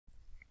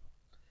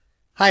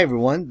Hi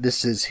everyone,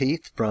 this is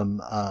Heath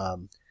from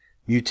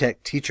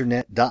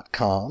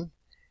MutechTeacherNet.com,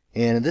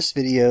 and in this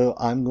video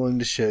I'm going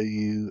to show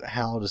you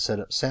how to set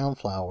up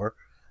Soundflower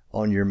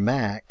on your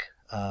Mac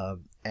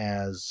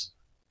as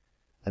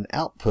an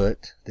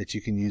output that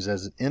you can use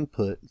as an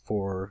input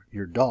for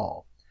your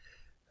DAW.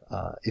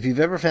 If you've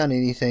ever found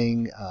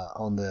anything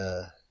on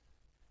the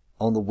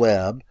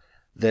web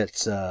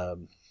that's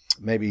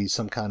maybe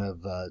some kind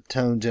of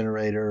tone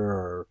generator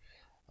or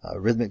a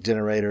rhythmic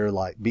generator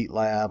like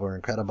BeatLab or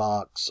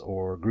Incredibox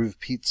or Groove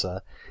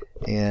Pizza,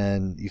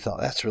 and you thought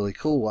that's really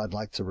cool, I'd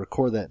like to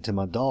record that to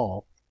my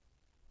DAW.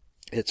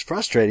 It's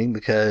frustrating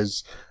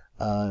because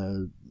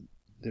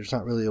there's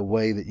not really a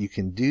way that you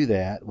can do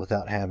that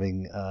without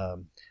having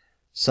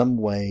some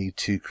way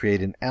to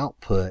create an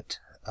output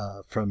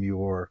from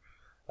your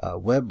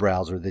web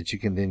browser that you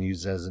can then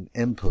use as an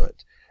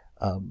input.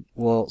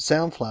 Well,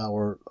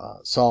 Soundflower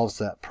solves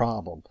that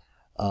problem.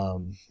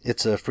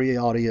 It's a free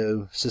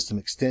audio system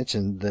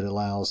extension that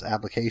allows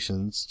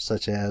applications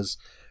such as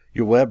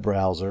your web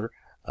browser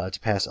to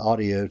pass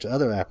audio to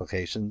other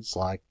applications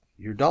like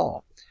your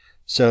DAW.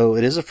 So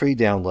it is a free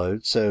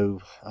download. So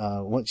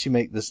once you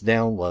make this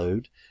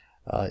download,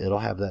 it'll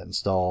have that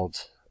installed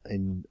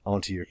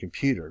onto your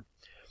computer.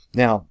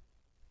 Now,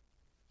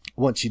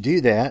 once you do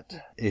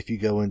that, if you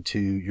go into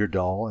your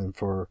DAW, and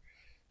for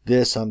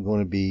this I'm going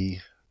to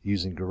be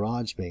using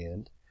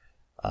GarageBand.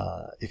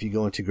 If you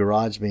go into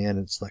GarageBand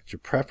and select your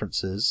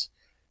preferences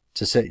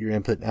to set your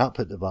input and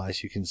output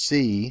device, you can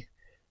see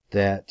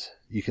that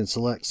you can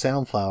select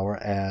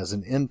Soundflower as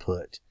an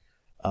input.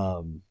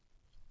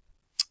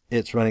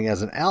 It's running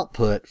as an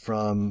output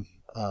from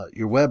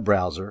your web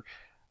browser,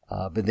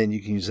 but then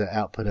you can use that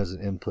output as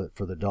an input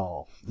for the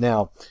DAW.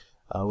 Now,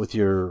 with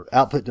your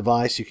output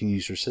device, you can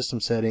use your system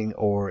setting,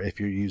 or if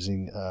you're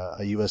using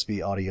a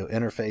USB audio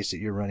interface that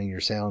you're running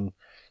your sound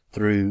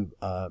through,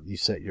 you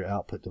set your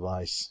output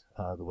device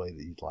the way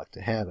that you'd like to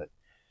have it.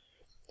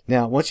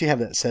 Now, once you have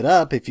that set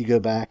up, if you go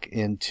back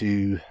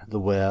into the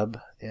web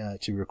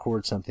to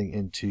record something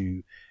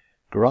into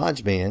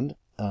GarageBand,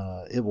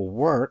 it will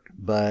work,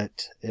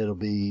 but it'll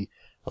be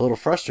a little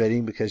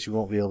frustrating because you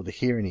won't be able to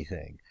hear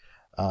anything.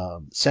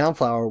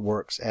 Soundflower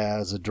works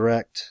as a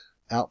direct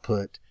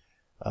output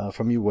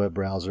from your web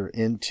browser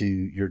into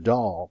your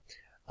DAW,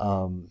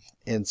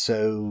 and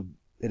so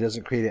it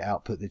doesn't create an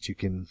output that you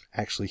can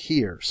actually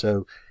hear.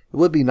 So it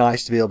would be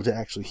nice to be able to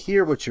actually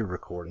hear what you're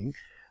recording,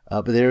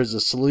 but there's a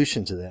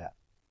solution to that.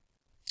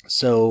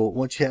 So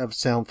once you have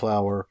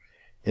Soundflower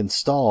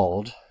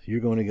installed,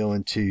 you're going to go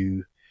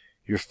into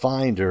your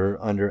Finder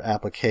under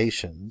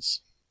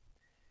Applications,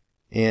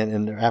 and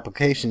under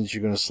Applications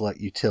you're going to select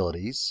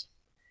Utilities,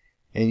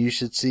 and you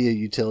should see a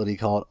utility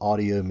called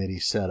Audio Midi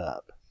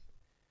Setup.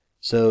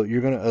 So you're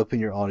going to open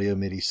your Audio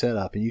Midi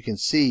Setup, and you can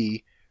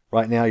see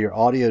right now your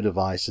audio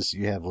devices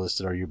you have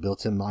listed are your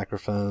built-in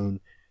microphone,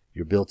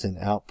 your built-in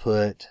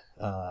output.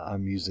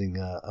 I'm using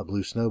a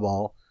Blue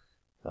Snowball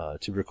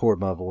to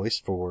record my voice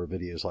for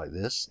videos like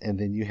this. And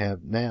then you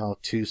have now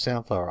two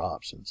Soundflower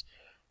options,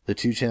 the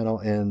 2-channel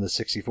and the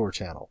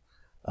 64-channel.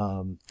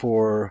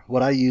 For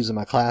what I use in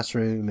my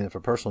classroom and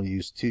for personal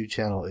use,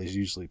 2-channel is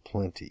usually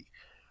plenty.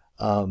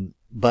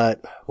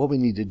 But what we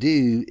need to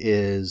do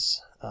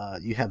is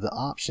you have the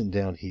option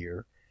down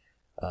here,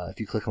 if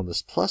you click on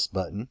this plus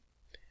button,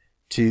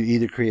 to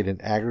either create an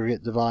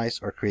aggregate device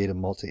or create a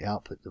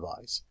multi-output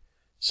device.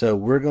 So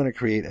we're going to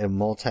create a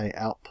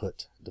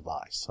multi-output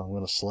device. So I'm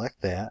going to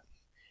select that.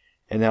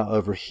 And now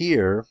over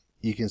here,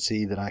 you can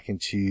see that I can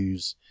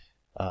choose,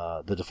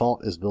 the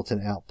default is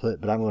built-in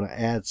output, but I'm going to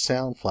add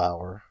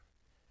Soundflower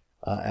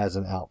as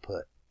an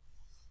output.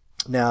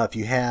 Now if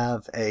you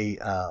have a,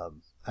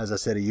 as I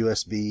said, a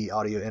USB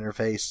audio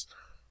interface,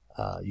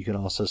 you can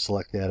also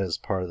select that as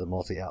part of the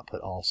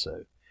multi-output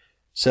also.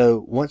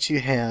 So once you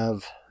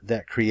have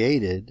that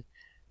created,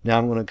 now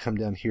I'm going to come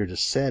down here to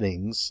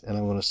Settings, and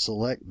I'm going to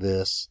select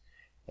this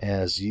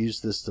as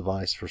Use this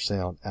device for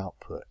sound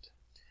output.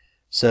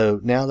 So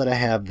now that I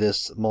have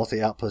this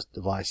multi-output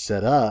device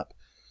set up,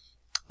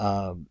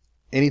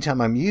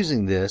 anytime I'm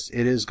using this,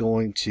 it is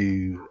going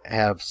to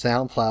have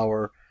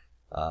Soundflower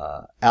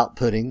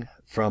outputting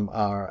from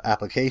our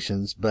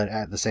applications, but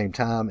at the same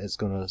time it's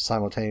going to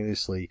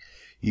simultaneously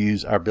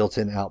use our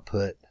built-in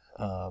output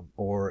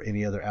or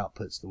any other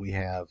outputs that we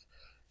have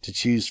to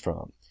choose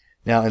from.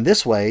 Now in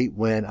this way,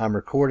 when I'm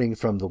recording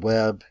from the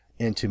web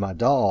into my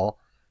DAW,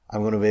 I'm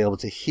going to be able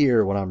to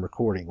hear what I'm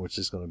recording, which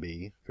is going to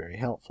be very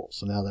helpful.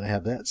 So now that I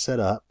have that set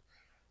up,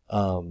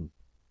 let's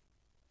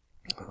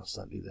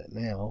not do that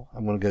now.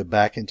 I'm going to go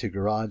back into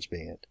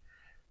GarageBand.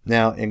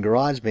 Now in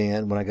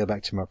GarageBand, when I go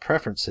back to my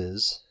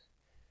preferences,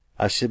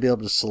 I should be able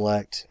to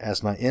select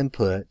as my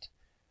input.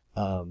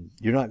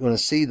 You're not going to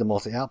see the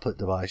multi-output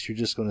device, you're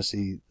just going to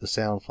see the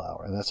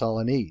Soundflower, and that's all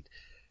I need,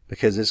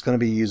 because it's going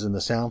to be using the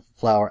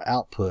Soundflower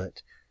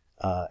output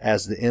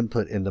as the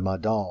input into my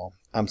DAW.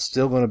 I'm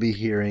still going to be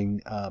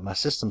hearing my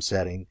system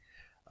setting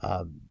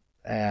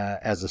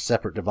as a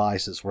separate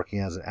device that's working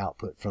as an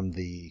output from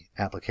the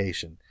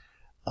application.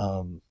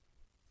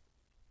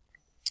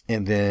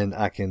 and then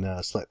I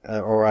can select,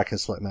 or I can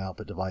select my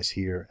output device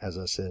here, as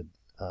I said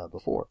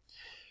before.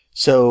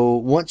 So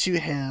once you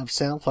have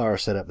Soundflower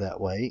set up that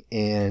way,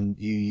 and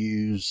you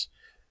use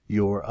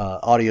your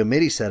audio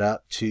MIDI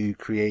setup to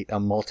create a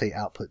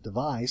multi-output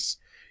device,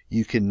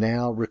 you can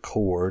now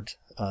record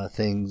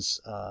things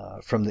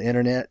from the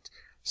internet,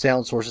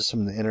 sound sources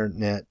from the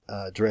internet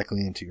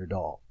directly into your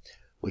DAW,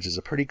 which is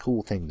a pretty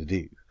cool thing to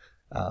do.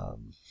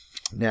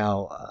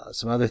 Now,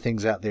 some other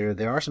things out there.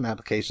 There are some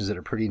applications that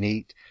are pretty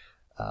neat,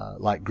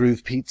 like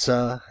Groove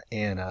Pizza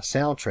and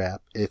Soundtrap.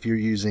 If you're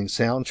using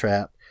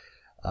Soundtrap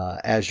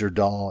as your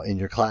DAW in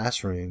your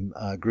classroom,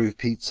 Groove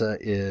Pizza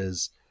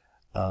is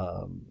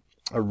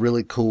a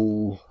really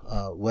cool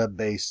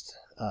web-based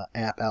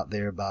app out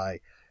there by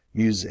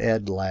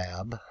MuseEd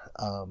Lab,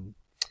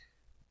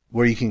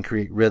 where you can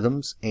create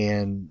rhythms,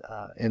 and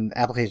in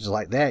applications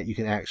like that you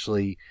can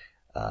actually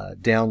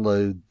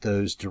download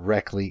those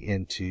directly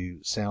into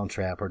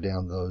Soundtrap or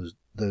download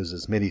those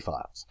as MIDI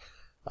files.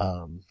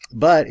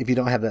 But if you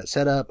don't have that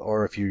set up,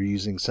 or if you're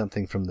using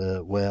something from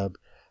the web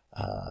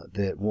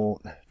that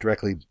won't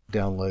directly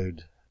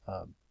download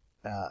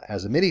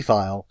as a MIDI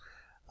file,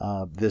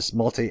 this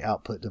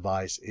multi-output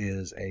device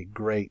is a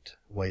great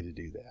way to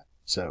do that.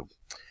 So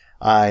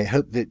I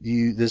hope that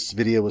this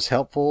video was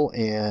helpful,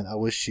 and I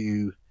wish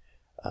you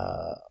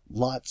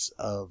lots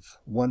of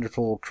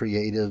wonderful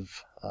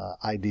creative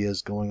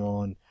ideas going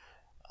on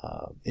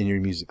in your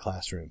music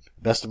classroom.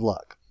 Best of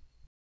luck.